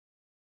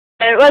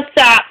Hey, what's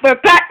up? We're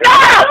back.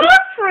 No!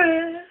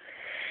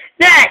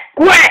 That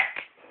quit!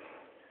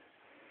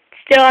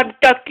 Still, I'm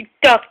Ducky.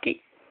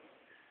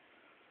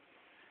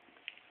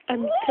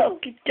 I'm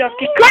Ducky.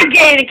 Quit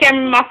getting the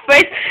camera in my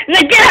face and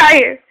then get out of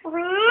here!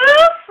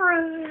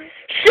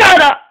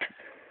 Shut up!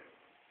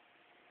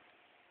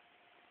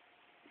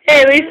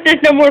 Hey, at least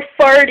there's no more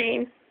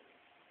farting.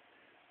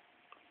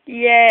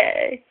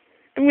 Yay.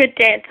 I'm gonna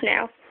dance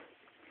now.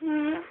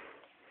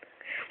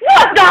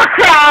 What the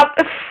crap?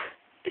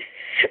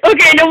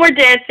 Okay, no more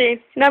dancing.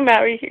 I'm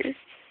out of here.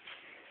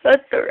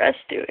 Let the rest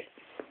do it.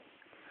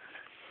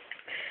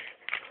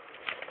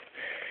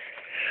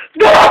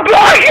 The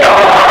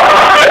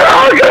backyard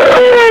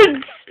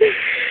again!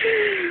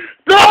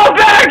 The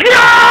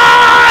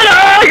backyard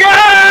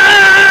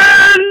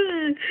again!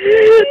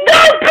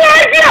 The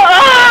backyard!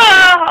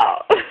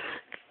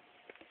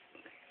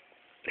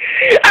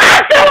 I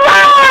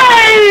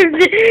survived!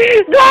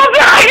 The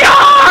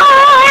backyard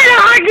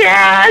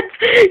again!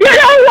 You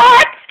know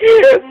what?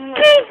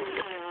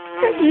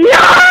 No!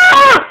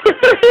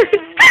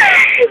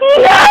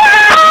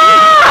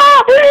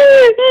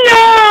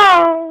 No!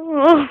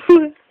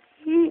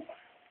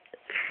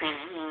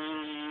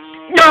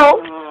 No!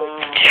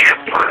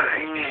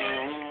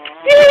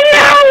 You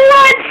know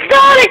what,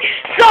 Sonic?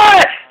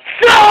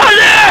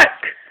 Sonic!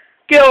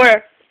 Killer.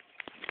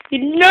 You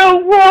know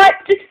what?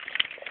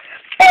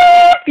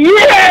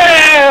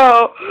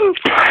 Yeah!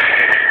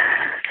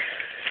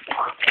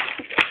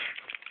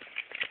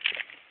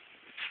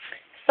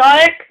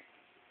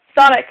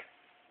 Sonic,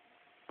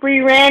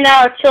 we ran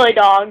out of chili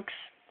dogs.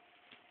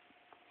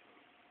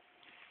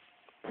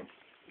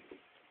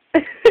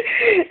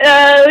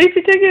 At least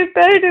you took it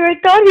better than I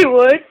thought you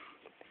would.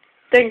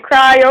 Then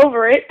cry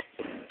over it.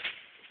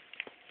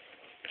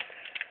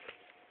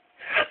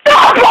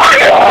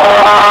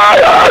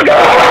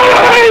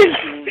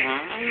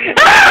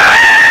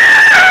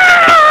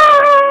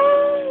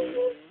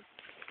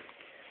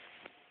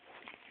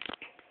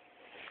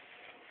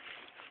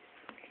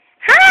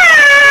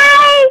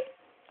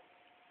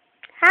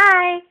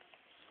 Hi.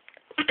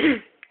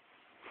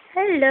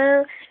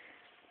 Hello.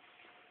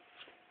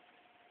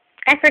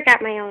 I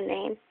forgot my own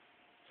name.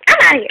 I'm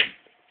out of here.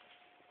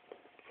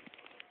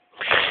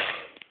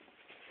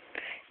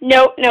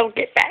 No,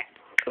 get back.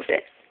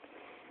 Okay.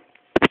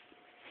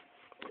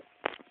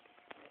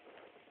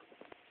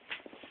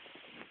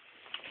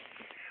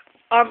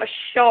 I'm a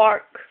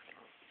shark.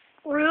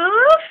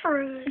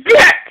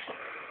 Yes!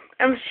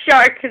 I'm a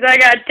shark because I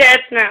got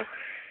dance now.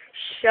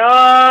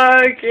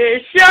 Sharky,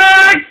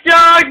 shark,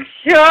 shark,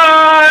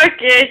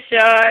 sharky,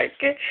 shark.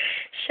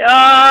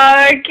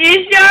 Sharky,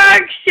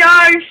 shark,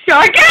 shark,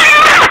 shark.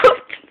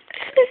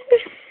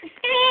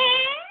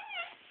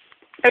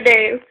 How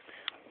dare you?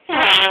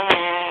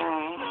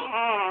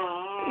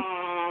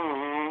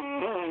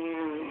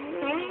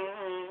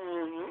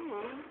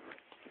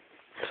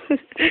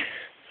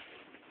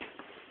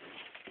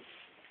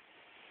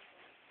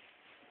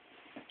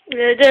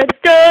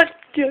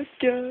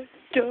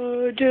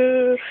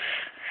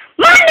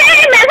 My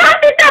name is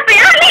Humpty Dumpty. I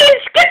mean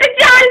Skippy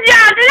John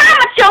John, and I'm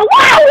a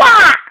Chihuahua.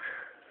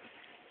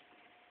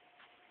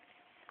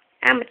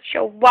 I'm a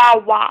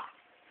Chihuahua.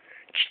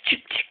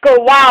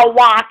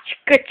 Chihuahua,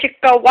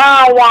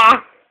 Chihuahua.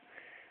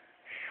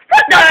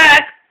 What the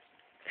heck?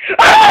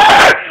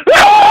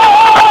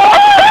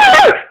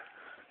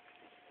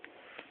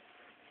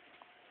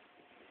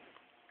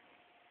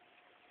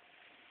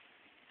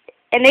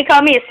 And they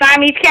call me a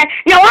Siamese cat.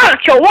 No, I'm a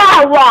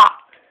Chihuahua.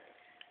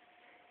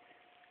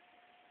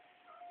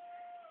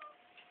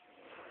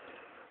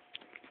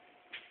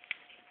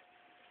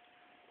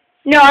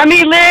 No, I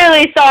mean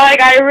literally,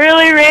 Sonic. I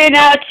really ran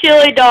out of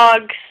chili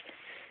dogs.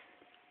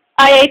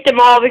 I ate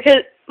them all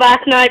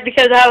last night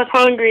because I was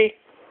hungry.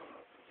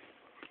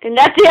 And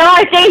that's the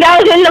only thing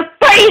that was in the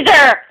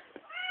freezer!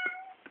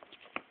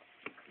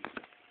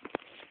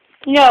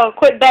 No,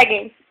 quit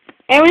begging.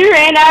 And we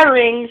ran out of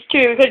rings,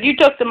 too, because you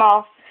took them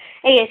all.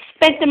 And you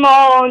spent them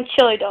all on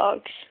chili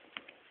dogs.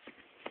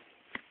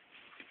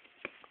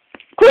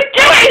 Quit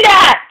doing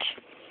that!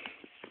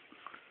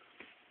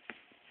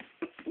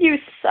 You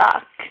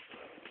suck.